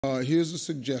Here's a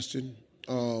suggestion.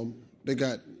 They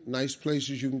got nice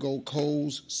places you can go.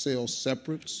 Kohl's sells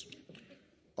separates.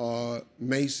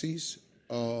 Macy's.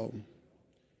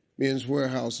 Men's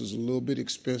Warehouse is a little bit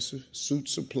expensive. Suit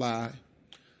Supply.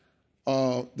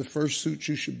 The first suit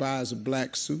you should buy is a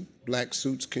black suit. Black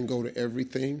suits can go to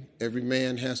everything. Every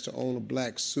man has to own a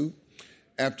black suit.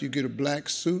 After you get a black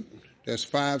suit, there's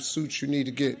 5 suits you need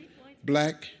to get.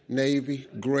 Black, navy,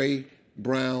 gray,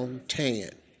 brown,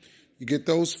 tan. You get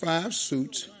those 5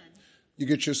 suits. You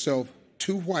get yourself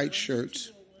 2 white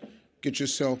shirts. Get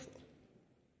yourself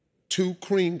 2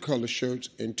 cream color shirts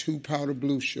and 2 powder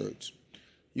blue shirts.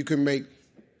 You can make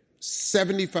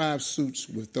 75 suits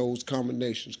with those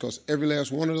combinations because every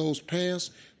last one of those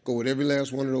pants go with every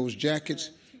last one of those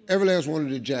jackets. Every last one of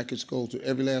the jackets goes to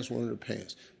every last one of the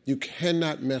pants. You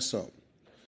cannot mess up.